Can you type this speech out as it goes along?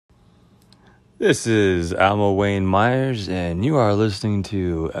This is Alma Wayne Myers, and you are listening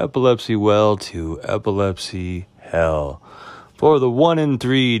to Epilepsy Well to Epilepsy Hell. For the 1 in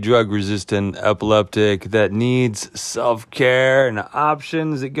 3 drug-resistant epileptic that needs self-care and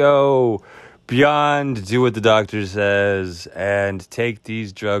options that go beyond do what the doctor says and take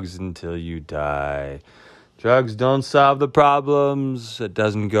these drugs until you die. Drugs don't solve the problems. It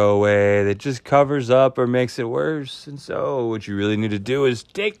doesn't go away. It just covers up or makes it worse. And so what you really need to do is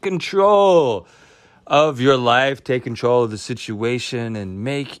take control of your life, take control of the situation, and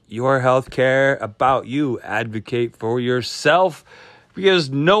make your health care about you. Advocate for yourself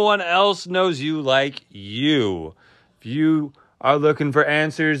because no one else knows you like you. If you are looking for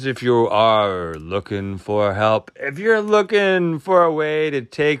answers, if you are looking for help, if you're looking for a way to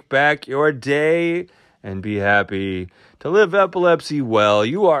take back your day and be happy to live epilepsy well,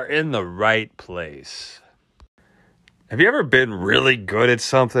 you are in the right place. Have you ever been really good at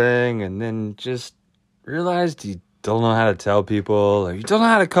something and then just realized you don't know how to tell people, or you don't know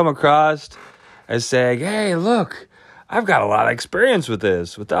how to come across as saying, hey, look, I've got a lot of experience with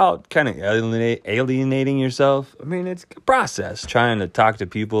this, without kind of alienating yourself? I mean, it's a process trying to talk to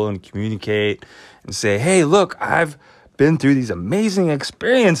people and communicate and say, hey, look, I've been through these amazing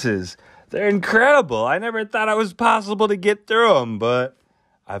experiences. They're incredible. I never thought it was possible to get through them, but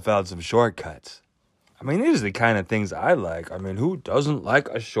I found some shortcuts. I mean, these are the kind of things I like. I mean, who doesn't like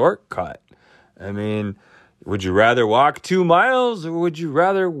a shortcut? I mean, would you rather walk 2 miles or would you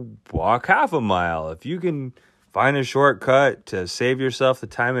rather walk half a mile? If you can find a shortcut to save yourself the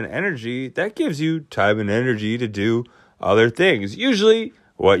time and energy, that gives you time and energy to do other things, usually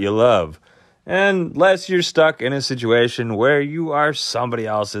what you love. Unless you're stuck in a situation where you are somebody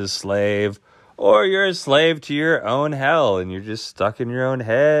else's slave, or you're a slave to your own hell and you're just stuck in your own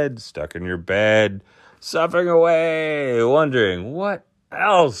head, stuck in your bed, suffering away, wondering what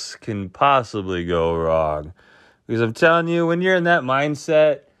else can possibly go wrong. Because I'm telling you, when you're in that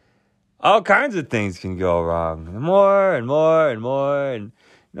mindset, all kinds of things can go wrong. And more and more and more. And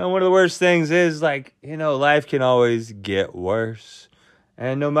one of the worst things is, life can always get worse.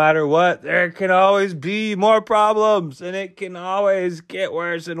 And no matter what, there can always be more problems. And it can always get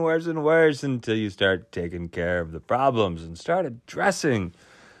worse and worse and worse until you start taking care of the problems and start addressing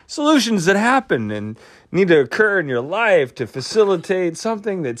solutions that happen and need to occur in your life to facilitate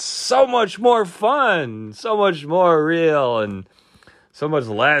something that's so much more fun, so much more real, and so much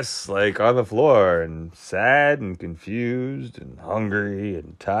less like on the floor and sad and confused and hungry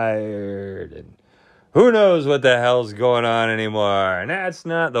and tired and who knows what the hell's going on anymore. And that's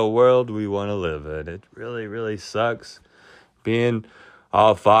not the world we want to live in. It really, really sucks being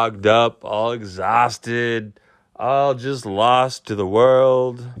all fogged up, all exhausted, all just lost to the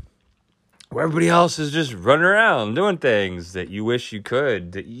world, where everybody else is just running around doing things that you wish you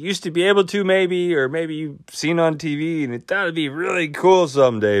could, that you used to be able to maybe, or maybe you've seen on TV and it thought it'd be really cool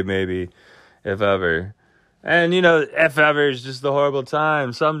someday maybe, if ever. And, if ever is just the horrible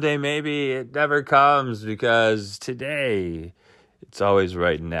time. Someday maybe it never comes, because today, it's always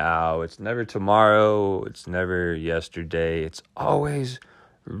right now. It's never tomorrow. It's never yesterday. It's always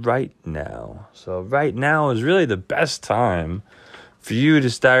right now. So right now is really the best time for you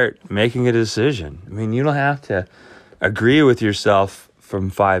to start making a decision. I mean, you don't have to agree with yourself from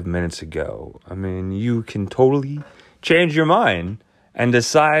 5 minutes ago. I mean, you can totally change your mind and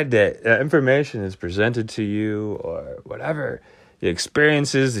decide that information is presented to you, or whatever the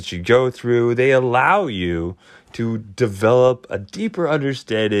experiences that you go through, they allow you to develop a deeper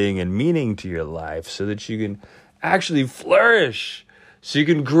understanding and meaning to your life so that you can actually flourish, so you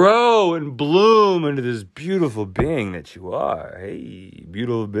can grow and bloom into this beautiful being that you are. Hey,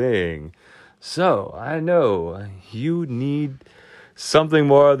 beautiful being. So I know you need something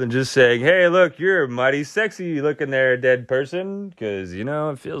more than just saying, hey, look, you're mighty sexy looking there, dead person. Because,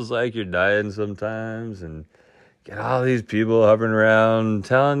 it feels like you're dying sometimes. And get all these people hovering around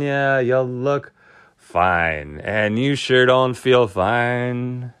telling you you'll look fine. And you sure don't feel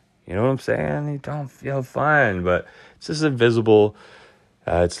fine. You know what I'm saying? You don't feel fine. But it's just invisible.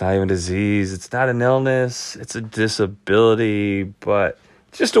 It's not even a disease. It's not an illness. It's a disability. But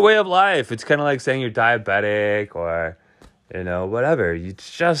it's just a way of life. It's kind of like saying you're diabetic or whatever.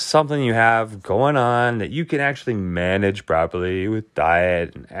 It's just something you have going on that you can actually manage properly with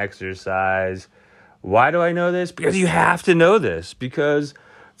diet and exercise. Why do I know this? Because you have to know this. Because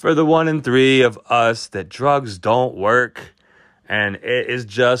for the 1 in 3 of us that drugs don't work, and it is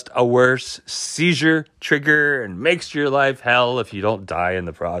just a worse seizure trigger and makes your life hell if you don't die in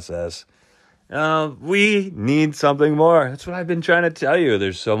the process. We need something more. That's what I've been trying to tell you.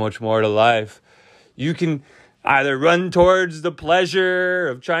 There's so much more to life. You can either run towards the pleasure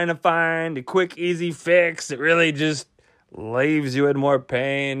of trying to find a quick, easy fix that really just leaves you in more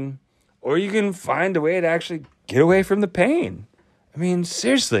pain, or you can find a way to actually get away from the pain. I mean,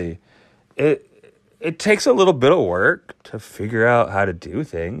 seriously, it takes a little bit of work to figure out how to do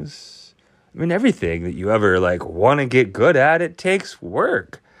things. I mean, everything that you ever want to get good at, it takes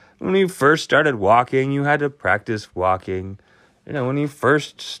work. When you first started walking, you had to practice walking. When you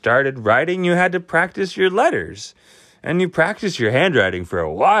first started writing, you had to practice your letters. And you practiced your handwriting for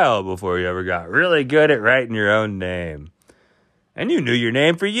a while before you ever got really good at writing your own name. And you knew your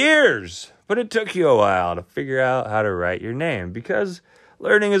name for years, but it took you a while to figure out how to write your name because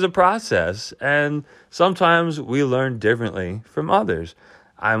learning is a process, and sometimes we learn differently from others.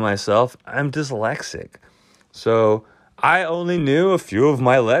 I myself, I'm dyslexic. So I only knew a few of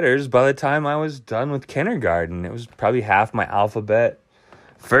my letters by the time I was done with kindergarten. It was probably half my alphabet.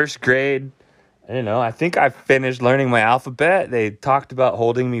 First grade, I think I finished learning my alphabet. They talked about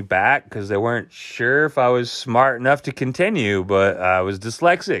holding me back because they weren't sure if I was smart enough to continue, but I was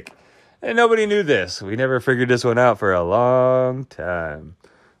dyslexic. And nobody knew this. We never figured this one out for a long time.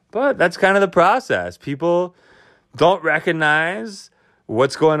 But that's kind of the process. People don't recognize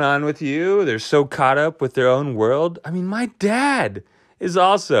what's going on with you. They're so caught up with their own world. I mean, my dad is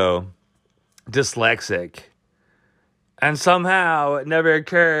also dyslexic. And somehow it never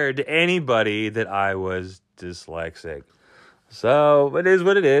occurred to anybody that I was dyslexic. So it is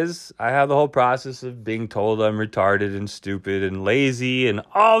what it is. I have the whole process of being told I'm retarded and stupid and lazy and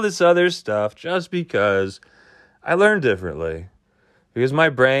all this other stuff just because I learn differently. Because my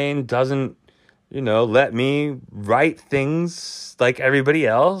brain doesn't, let me write things like everybody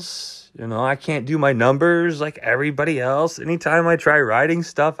else. I can't do my numbers like everybody else. Anytime I try writing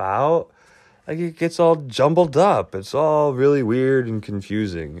stuff out, it gets all jumbled up. It's all really weird and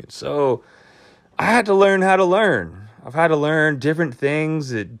confusing. So I had to learn how to learn. I've had to learn different things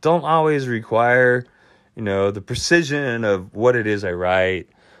that don't always require, the precision of what it is I write.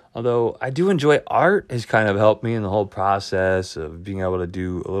 Although I do enjoy art, has kind of helped me in the whole process of being able to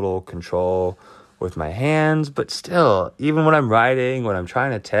do a little control with my hands. But still, even when I'm writing, when I'm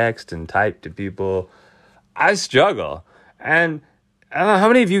trying to text and type to people, I struggle. And I don't know how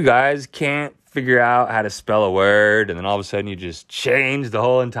many of you guys can't figure out how to spell a word, and then all of a sudden you just change the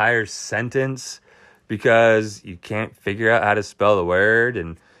whole entire sentence because you can't figure out how to spell the word.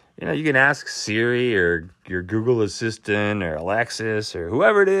 And you can ask Siri or your Google Assistant or Alexis or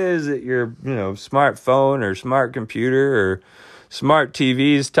whoever it is that your smartphone or smart computer or smart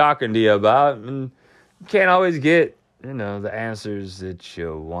TV is talking to you about, and you can't always get the answers that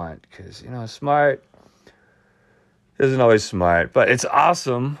you want because smart isn't always smart. But it's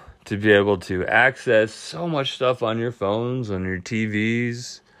awesome to be able to access so much stuff on your phones, on your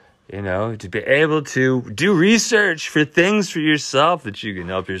TVs, to be able to do research for things for yourself that you can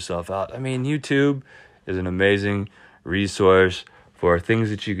help yourself out. I mean, YouTube is an amazing resource for things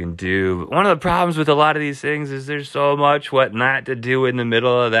that you can do. But one of the problems with a lot of these things is there's so much what not to do in the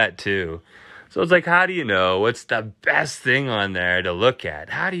middle of that too. So it's how do you know what's the best thing on there to look at?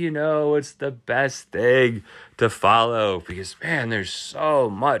 How do you know what's the best thing to follow? Because, man, there's so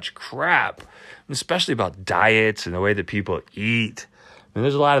much crap, especially about diets and the way that people eat. I mean,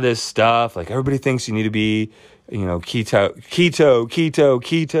 there's a lot of this stuff. Everybody thinks you need to be, keto.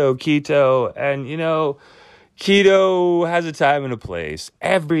 And, keto has a time and a place.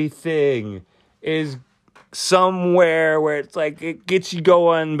 Everything is somewhere where it's it gets you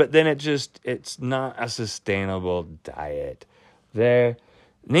going, but then it's not a sustainable diet. There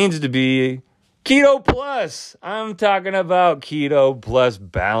needs to be keto plus. I'm talking about keto plus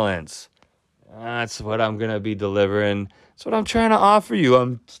balance. That's what I'm going to be delivering. That's what I'm trying to offer you.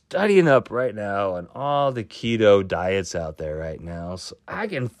 I'm studying up right now on all the keto diets out there right now so I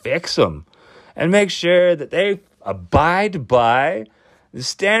can fix them and make sure that they abide by the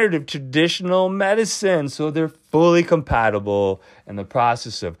standard of traditional medicine so they're fully compatible in the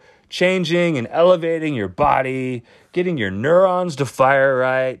process of changing and elevating your body, getting your neurons to fire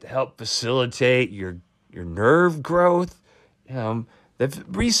right, to help facilitate your nerve growth. The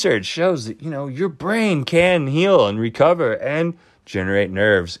research shows that, your brain can heal and recover and generate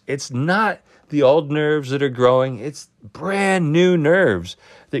nerves. It's not the old nerves that are growing. It's brand new nerves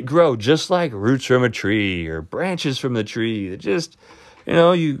that grow just like roots from a tree or branches from the tree that just,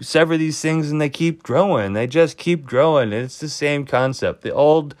 you sever these things and they keep growing. They just keep growing. And it's the same concept. The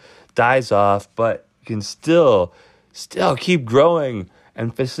old dies off, but you can still keep growing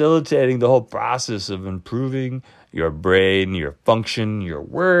and facilitating the whole process of improving your brain, your function, your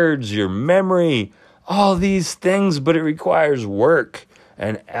words, your memory, all these things, but it requires work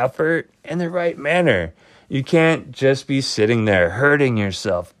and effort in the right manner. You can't just be sitting there hurting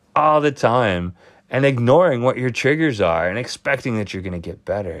yourself all the time and ignoring what your triggers are and expecting that you're going to get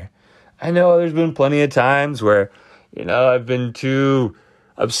better. I know there's been plenty of times where, I've been too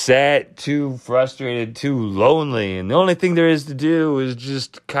upset, too frustrated, too lonely. And the only thing there is to do is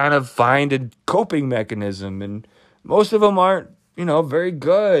just kind of find a coping mechanism. And most of them aren't, very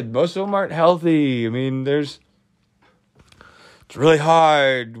good. Most of them aren't healthy. I mean, it's really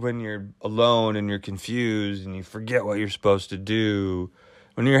hard when you're alone and you're confused and you forget what you're supposed to do.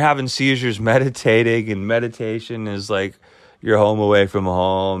 When you're having seizures meditating, and meditation is like you're home away from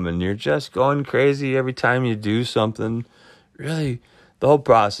home and you're just going crazy every time you do something. Really, the whole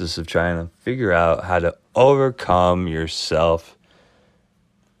process of trying to figure out how to overcome yourself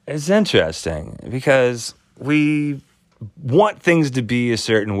is interesting because we want things to be a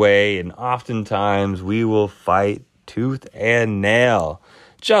certain way, and oftentimes we will fight tooth and nail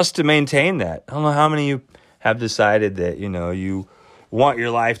just to maintain that. I don't know how many of you have decided that, you want your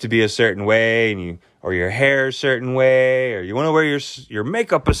life to be a certain way, and or your hair a certain way, or you want to wear your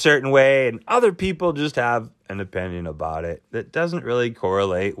makeup a certain way, and other people just have an opinion about it that doesn't really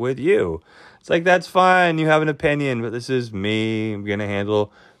correlate with you. It's like, that's fine, you have an opinion, but this is me. I'm going to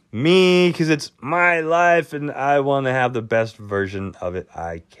handle me because it's my life, and I want to have the best version of it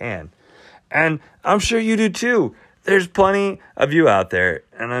I can. And I'm sure you do too. There's plenty of you out there,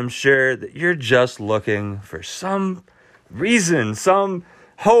 and I'm sure that you're just looking for some reason, some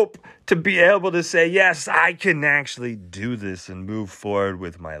hope to be able to say, yes, I can actually do this and move forward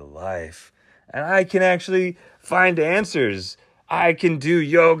with my life. And I can actually find answers. I can do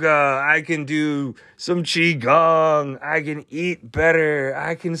yoga. I can do some qigong. I can eat better.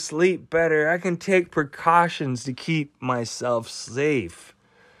 I can sleep better. I can take precautions to keep myself safe.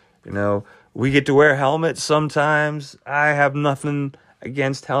 We get to wear helmets sometimes. I have nothing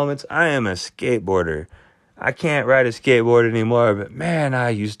against helmets. I am a skateboarder. I can't ride a skateboard anymore, but man, I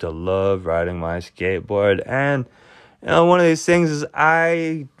used to love riding my skateboard. And, one of these things is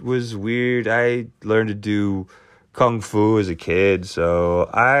I was weird. I learned to do kung fu as a kid. So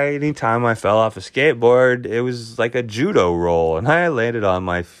anytime I fell off a skateboard, it was like a judo roll, and I landed on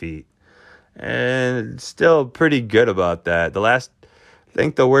my feet. And still pretty good about that. I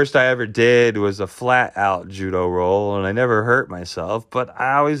think the worst I ever did was a flat out judo roll, and I never hurt myself, but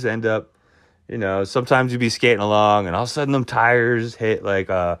I always end up, sometimes you'd be skating along and all of a sudden them tires hit like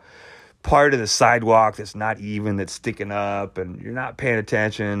a part of the sidewalk that's not even, that's sticking up, and you're not paying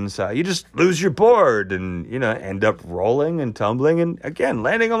attention. So you just lose your board and, end up rolling and tumbling and again,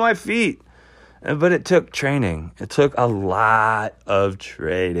 landing on my feet. But it took training. It took a lot of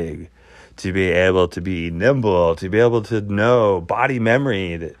training to be able to be nimble, to be able to know body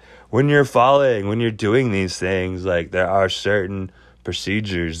memory that when you're falling, when you're doing these things, like there are certain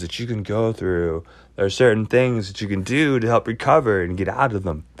procedures that you can go through. There are certain things that you can do to help recover and get out of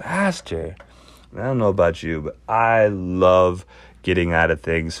them faster. I don't know about you, but I love getting out of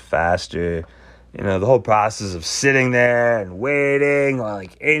things faster. The whole process of sitting there and waiting on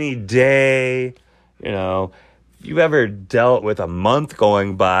like any day, if you've ever dealt with a month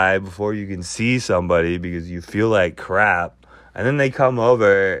going by before you can see somebody because you feel like crap, and then they come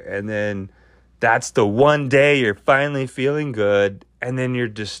over, and then that's the one day you're finally feeling good, and then you're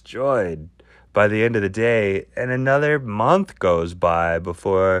destroyed by the end of the day, and another month goes by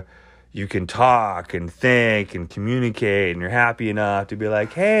before you can talk and think and communicate, and you're happy enough to be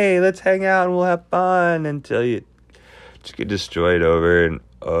like, hey, let's hang out and we'll have fun, until you just get destroyed over and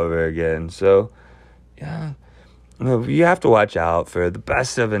over again. So, yeah, you have to watch out for the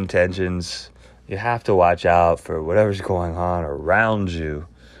best of intentions. You have to watch out for whatever's going on around you.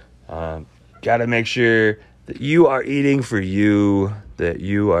 Got to make sure that you are eating for you, that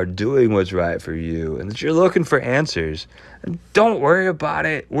you are doing what's right for you, and that you're looking for answers. And don't worry about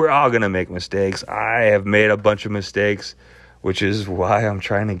it. We're all going to make mistakes. I have made a bunch of mistakes, which is why I'm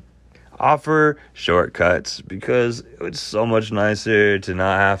trying to offer shortcuts, because it's so much nicer to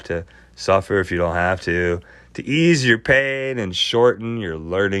not have to suffer if you don't have to ease your pain and shorten your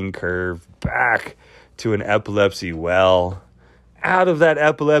learning curve back to an epilepsy well, out of that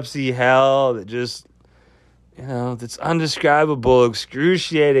epilepsy hell that just, that's undescribable,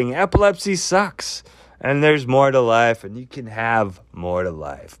 excruciating. Epilepsy sucks, and there's more to life, and you can have more to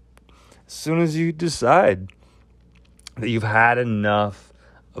life as soon as you decide that you've had enough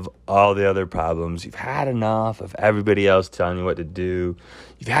of all the other problems. You've had enough of everybody else telling you what to do.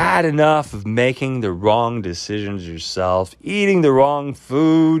 You've had enough of making the wrong decisions yourself, eating the wrong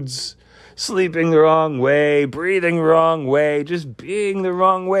foods, sleeping the wrong way, breathing the wrong way, just being the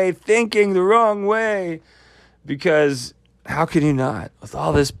wrong way, thinking the wrong way. Because how can you not? With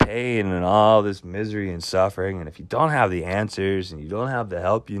all this pain and all this misery and suffering, and if you don't have the answers and you don't have the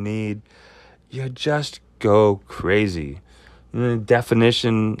help you need, you just go crazy. And the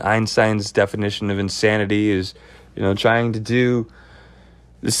definition, Einstein's definition of insanity is, trying to do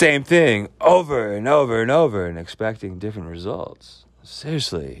the same thing over and over and over and expecting different results.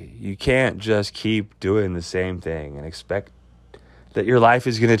 Seriously, you can't just keep doing the same thing and expect that your life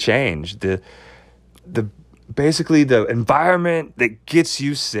is going to change. The basically the environment that gets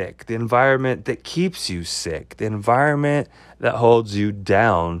you sick, the environment that keeps you sick, the environment that holds you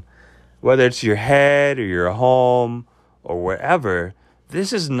down, whether it's your head or your home or wherever,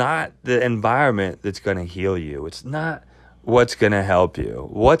 this is not the environment that's going to heal you. It's not what's going to help you.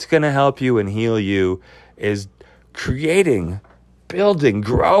 What's going to help you and heal you is creating, building,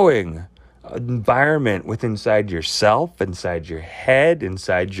 growing an environment inside yourself, inside your head,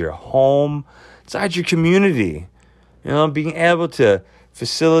 inside your home, inside your community. Being able to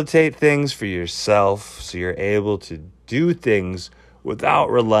facilitate things for yourself so you're able to do things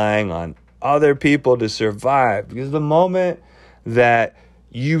without relying on other people to survive. Because the moment that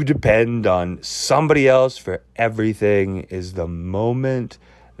you depend on somebody else for everything is the moment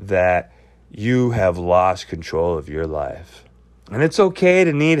that you have lost control of your life. And it's okay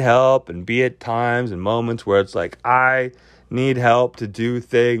to need help and be at times and moments where it's like, I need help to do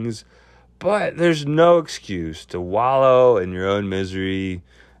things, but there's no excuse to wallow in your own misery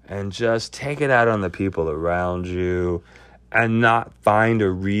and just take it out on the people around you and not find a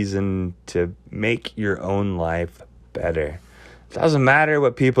reason to make your own life better. It doesn't matter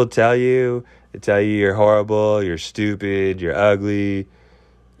what people tell you. They tell you you're horrible, you're stupid, you're ugly.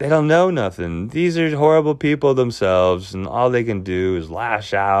 They don't know nothing. These are horrible people themselves, and all they can do is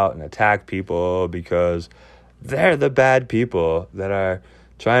lash out and attack people because they're the bad people that are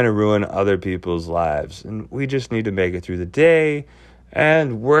trying to ruin other people's lives. And we just need to make it through the day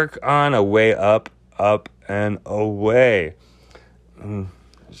and work on a way up, and away.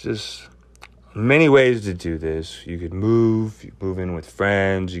 It's just many ways to do this. You could move in with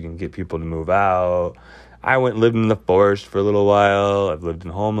friends. You can get people to move out. I went and lived in the forest for a little while. I've lived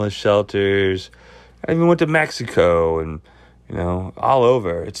in homeless shelters. I even went to Mexico and, all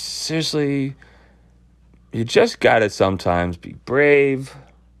over. It's seriously, you just got to sometimes be brave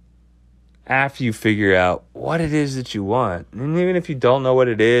after you figure out what it is that you want. And even if you don't know what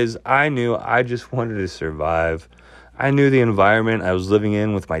it is, I knew I just wanted to survive. I knew the environment I was living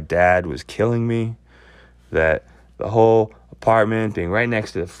in with my dad was killing me, that the whole apartment being right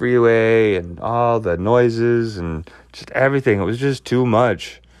next to the freeway and all the noises and just everything, it was just too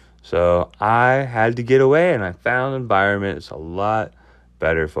much. So I had to get away, and I found an environment that's a lot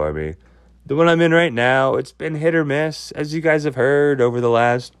better for me. The one I'm in right now, it's been hit or miss, as you guys have heard over the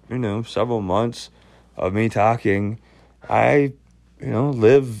last, several months of me talking. I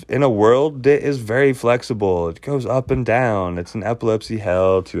live in a world that is very flexible. It goes up and down. It's an epilepsy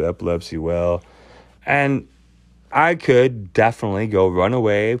hell to epilepsy well. And I could definitely go run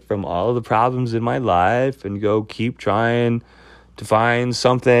away from all of the problems in my life and go keep trying to find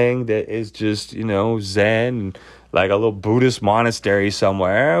something that is just, Zen, like a little Buddhist monastery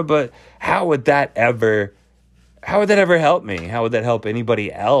somewhere. But how would that ever help me? How would that help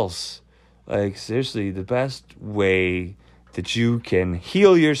anybody else? Like, seriously, the best way that you can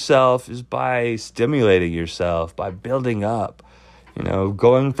heal yourself is by stimulating yourself, by building up,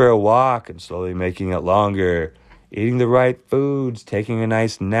 going for a walk and slowly making it longer, eating the right foods, taking a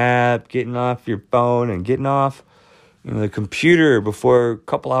nice nap, getting off your phone and getting off the computer a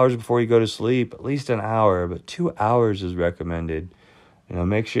couple hours before you go to sleep, at least an hour, but 2 hours is recommended.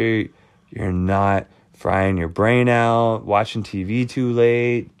 Make sure you're not frying your brain out, watching TV too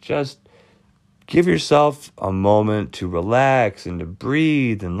late. Just give yourself a moment to relax and to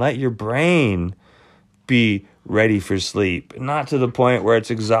breathe and let your brain be ready for sleep. Not to the point where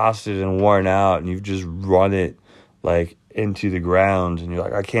it's exhausted and worn out and you've just run it like into the ground and you're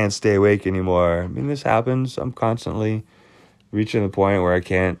like, I can't stay awake anymore. I mean, this happens. I'm constantly reaching the point where I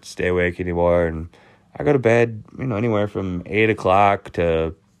can't stay awake anymore. And I go to bed, anywhere from 8 o'clock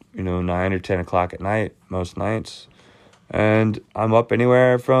to, 9 or 10 o'clock at night, most nights. And I'm up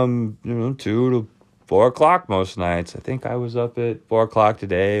anywhere from, 2 to 4 o'clock most nights. I think I was up at 4 o'clock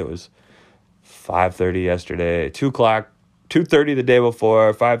today. It was 5:30 yesterday, 2 o'clock, 2:30 the day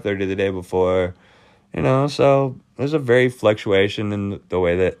before, 5:30 the day before. So there's a very fluctuation in the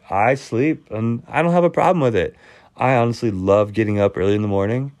way that I sleep, and I don't have a problem with it. I honestly love getting up early in the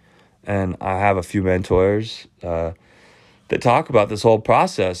morning, and I have a few mentors that talk about this whole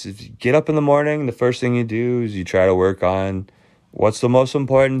process. If you get up in the morning, the first thing you do is you try to work on what's the most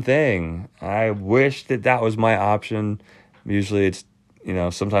important thing. I wish that was my option Usually it's,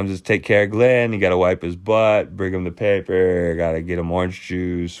 sometimes it's take care of Glenn. You got to wipe his butt, bring him the paper, got to get him orange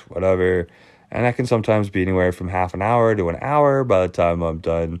juice, whatever. And that can sometimes be anywhere from half an hour to an hour by the time I'm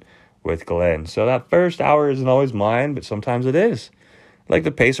done with Glenn. So that first hour isn't always mine, but sometimes it is. I like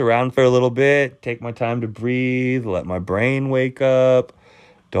to pace around for a little bit, take my time to breathe, let my brain wake up.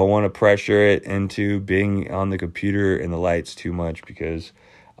 Don't want to pressure it into being on the computer and the lights too much because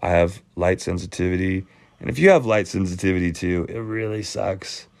I have light sensitivity. And if you have light sensitivity too, it really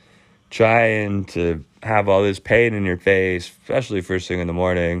sucks. Trying to have all this pain in your face, especially first thing in the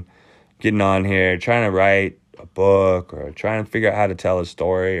morning, getting on here, trying to write a book or trying to figure out how to tell a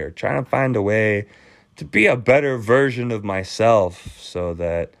story or trying to find a way to be a better version of myself so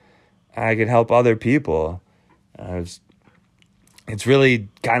that I can help other people. It's really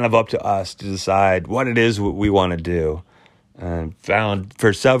kind of up to us to decide what it is we want to do. And found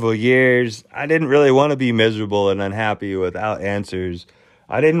for several years, I didn't really want to be miserable and unhappy without answers.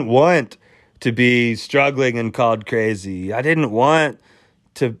 I didn't want to be struggling and called crazy. I didn't want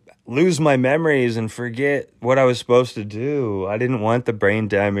to lose my memories and forget what I was supposed to do. I didn't want the brain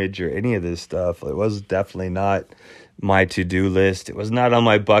damage or any of this stuff. It was definitely not my to-do list. It was not on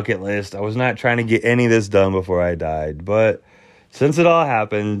my bucket list. I was not trying to get any of this done before I died. But since it all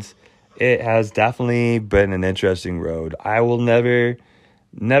happened, it has definitely been an interesting road. I will never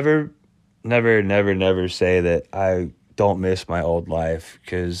say that I don't miss my old life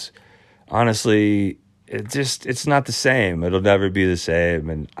because honestly, it's not the same. It'll never be the same.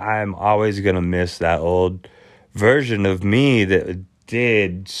 And I'm always going to miss that old version of me that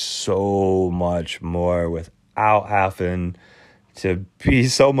did so much more without having to be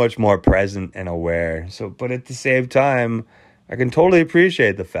so much more present and aware. But at the same time, I can totally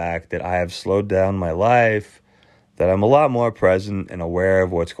appreciate the fact that I have slowed down my life, that I'm a lot more present and aware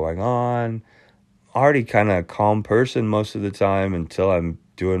of what's going on. Already kind of a calm person most of the time until I'm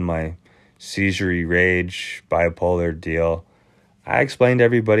doing my seizure rage bipolar deal. I explained to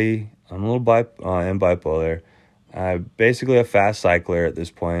everybody I'm a little bipolar. I'm basically a fast cycler at this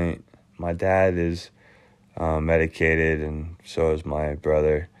point. My dad is medicated, and so is my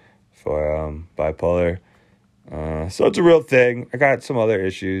brother for bipolar. So it's a real thing. I got some other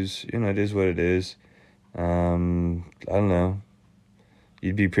issues. It is what it is. I don't know.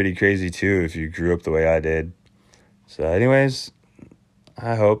 You'd be pretty crazy too if you grew up the way I did. So anyways,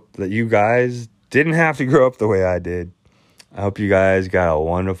 I hope that you guys didn't have to grow up the way I did. I hope you guys got a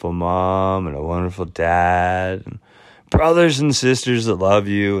wonderful mom and a wonderful dad and brothers and sisters that love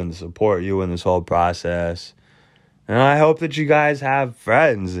you and support you in this whole process. And I hope that you guys have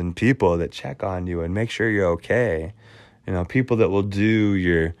friends and people that check on you and make sure you're okay. People that will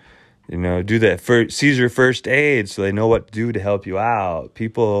do that Caesar first aid so they know what to do to help you out.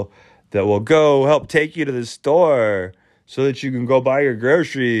 People that will go help take you to the store so that you can go buy your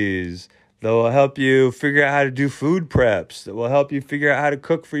groceries. That will help you figure out how to do food preps. That will help you figure out how to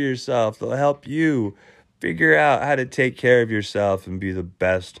cook for yourself. That will help you figure out how to take care of yourself and be the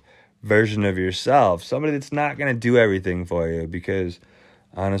best version of yourself. Somebody that's not going to do everything for you, because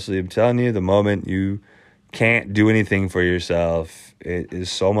honestly, I'm telling you, the moment you can't do anything for yourself, it is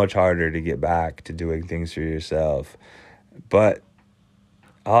so much harder to get back to doing things for yourself. But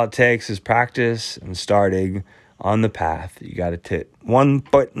all it takes is practice and starting on the path. You got to put one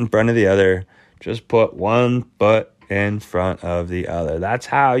foot in front of the other. Just put one foot in front of the other. That's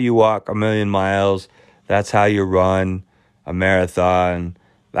how you walk 1,000,000 miles. That's how you run a marathon.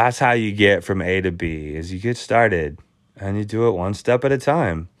 That's how you get from A to B, is you get started and you do it one step at a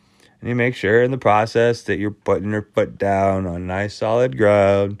time. And you make sure in the process that you're putting your foot down on nice solid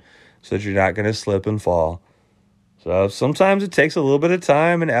ground so that you're not going to slip and fall. So sometimes it takes a little bit of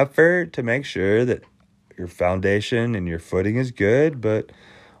time and effort to make sure that your foundation and your footing is good. But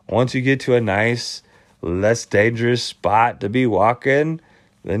once you get to a nice, less dangerous spot to be walking,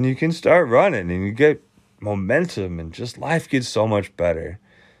 then you can start running and you get momentum and just life gets so much better.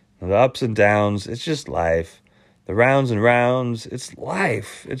 The ups and downs, it's just life. The rounds and rounds, it's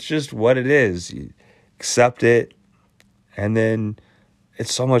life. It's just what it is. You accept it, and then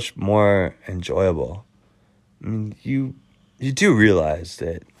it's so much more enjoyable. I mean, you do realize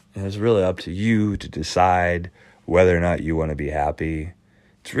that it's really up to you to decide whether or not you want to be happy.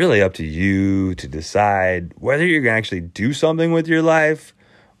 It's really up to you to decide whether you're going to actually do something with your life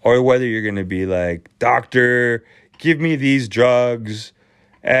or whether you're going to be like, doctor, give me these drugs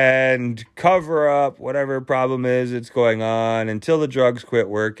and cover up whatever problem is that's going on until the drugs quit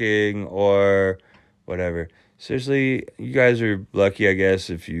working or whatever. Seriously, you guys are lucky, I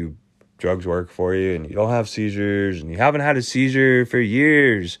guess, if drugs work for you and you don't have seizures and you haven't had a seizure for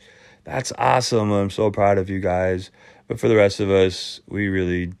years. That's awesome. I'm so proud of you guys. But for the rest of us, we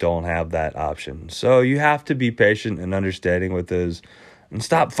really don't have that option. So you have to be patient and understanding with us and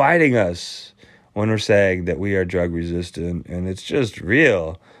stop fighting us when we're saying that we are drug resistant. And it's just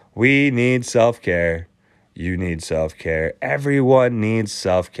real. We need self-care. You need self-care. Everyone needs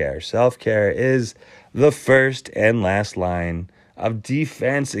self-care. Self-care is the first and last line of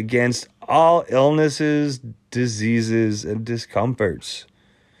defense against all illnesses, diseases, and discomforts.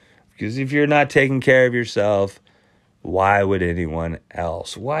 Because if you're not taking care of yourself, why would anyone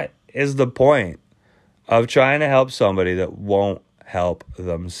else? What is the point of trying to help somebody that won't help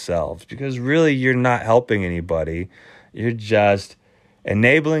themselves? Because really, you're not helping anybody. You're just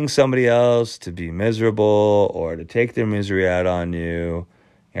enabling somebody else to be miserable or to take their misery out on you.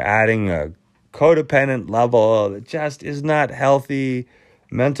 You're adding a codependent level that just is not healthy.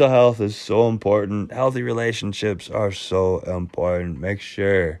 Mental health is so important. Healthy relationships are so important. Make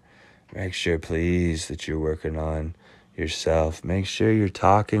sure, please, that you're working on yourself. Make sure you're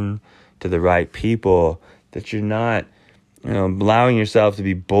talking to the right people, that you're not, allowing yourself to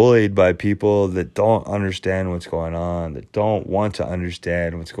be bullied by people that don't understand what's going on, that don't want to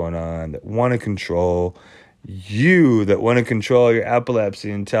understand what's going on, that want to control you, that want to control your epilepsy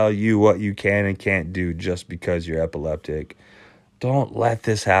and tell you what you can and can't do just because you're epileptic. Don't let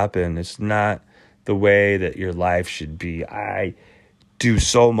this happen. It's not the way that your life should be. I do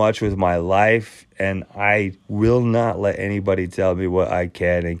so much with my life, and I will not let anybody tell me what I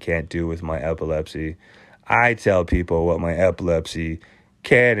can and can't do with my epilepsy. I tell people what my epilepsy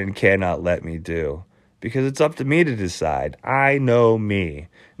can and cannot let me do, because it's up to me to decide. I know me.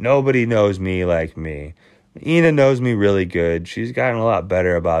 Nobody knows me like me. Ina knows me really good. She's gotten a lot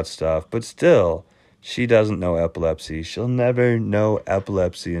better about stuff, but still, she doesn't know epilepsy. She'll never know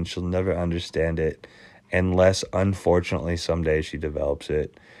epilepsy, and she'll never understand it unless, unfortunately, someday she develops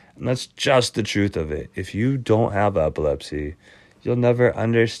it. And that's just the truth of it. If you don't have epilepsy, you'll never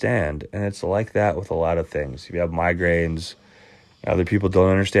understand. And it's like that with a lot of things. If you have migraines, other people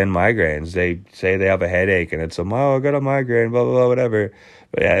don't understand migraines. They say they have a headache, and it's I got a migraine, blah, blah, blah, whatever.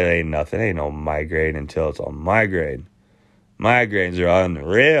 But yeah, it ain't nothing. It ain't no migraine until it's a migraine. Migraines are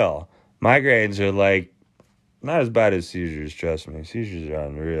unreal. Migraines are like, not as bad as seizures, trust me. Seizures are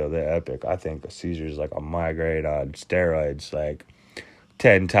unreal. They're epic. I think a seizure is like a migraine on steroids, like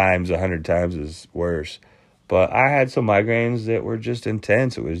 10 times, 100 times is worse. But I had some migraines that were just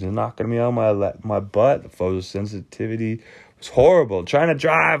intense. It was knocking me on my butt. The photosensitivity was horrible. Trying to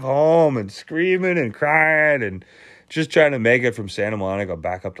drive home and screaming and crying and just trying to make it from Santa Monica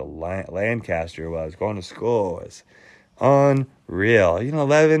back up to Lancaster while I was going to school was unreal.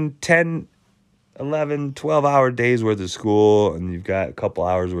 11, 12-hour days worth of school, and you've got a couple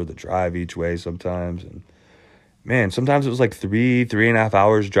hours worth of drive each way sometimes. And man, sometimes it was like 3.5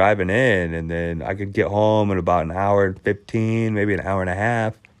 hours driving in, and then I could get home in about an hour and 15, maybe an hour and a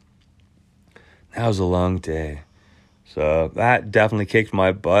half. That was a long day. So that definitely kicked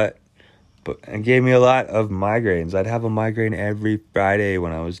my butt, but it gave me a lot of migraines. I'd have a migraine every Friday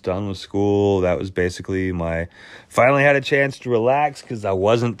when I was done with school. That was basically finally had a chance to relax because I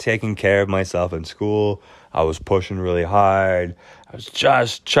wasn't taking care of myself in school. I was pushing really hard. I was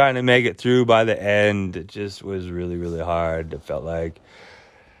just trying to make it through by the end. It just was really, really hard. It felt like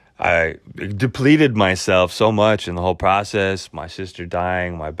I depleted myself so much in the whole process. My sister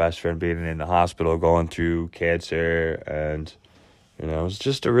dying, my best friend being in the hospital going through cancer, and it was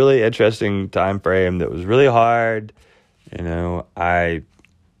just a really interesting time frame that was really hard. I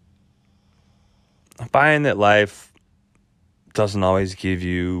find that life doesn't always give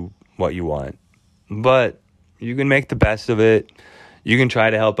you what you want, but you can make the best of it. You can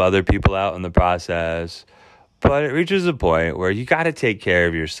try to help other people out in the process, but it reaches a point where you got to take care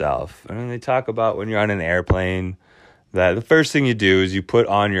of yourself. I mean, they talk about when you're on an airplane that the first thing you do is you put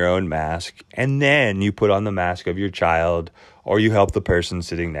on your own mask, and then you put on the mask of your child, or you help the person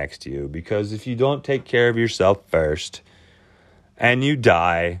sitting next to you. Because if you don't take care of yourself first and you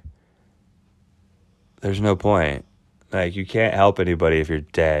die, there's no point. Like, you can't help anybody if you're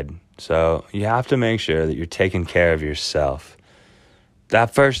dead. So you have to make sure that you're taking care of yourself.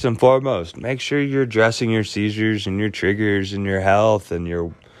 That first and foremost. Make sure you're addressing your seizures and your triggers and your health and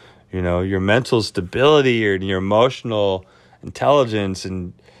your mental stability and your emotional intelligence,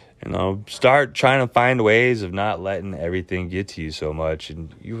 and start trying to find ways of not letting everything get to you so much,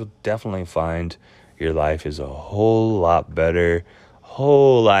 and you will definitely find your life is a whole lot better, a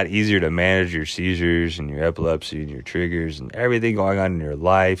whole lot easier to manage your seizures and your epilepsy and your triggers and everything going on in your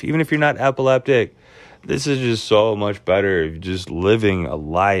life. Even if you're not epileptic, this is just so much better if you're just living a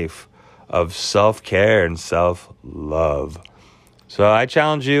life of self-care and self-love. So I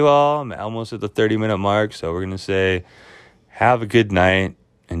challenge you all. I'm almost at the 30-minute mark, so we're going to say have a good night.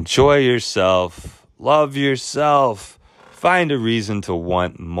 Enjoy yourself. Love yourself. Find a reason to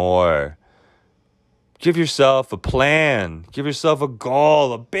want more. Give yourself a plan. Give yourself a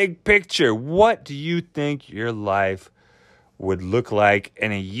goal, a big picture. What do you think your life would look like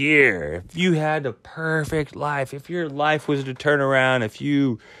in a year? If you had a perfect life, if your life was to turn around, if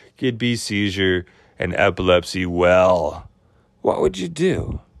you could be seizure and epilepsy well, what would you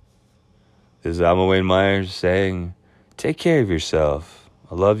do? This is Alma Wayne Myers saying, take care of yourself.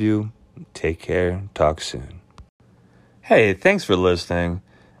 I love you. Take care. Talk soon. Hey, thanks for listening.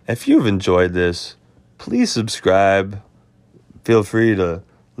 If you've enjoyed this, please subscribe. Feel free to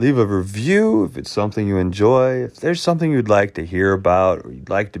leave a review if it's something you enjoy. If there's something you'd like to hear about or you'd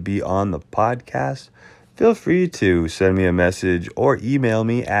like to be on the podcast, feel free to send me a message or email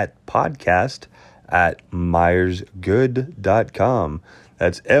me at podcast@myersgood.com.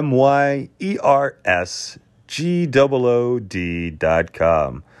 That's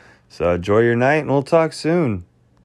MYERSGOOD.com. So enjoy your night and we'll talk soon.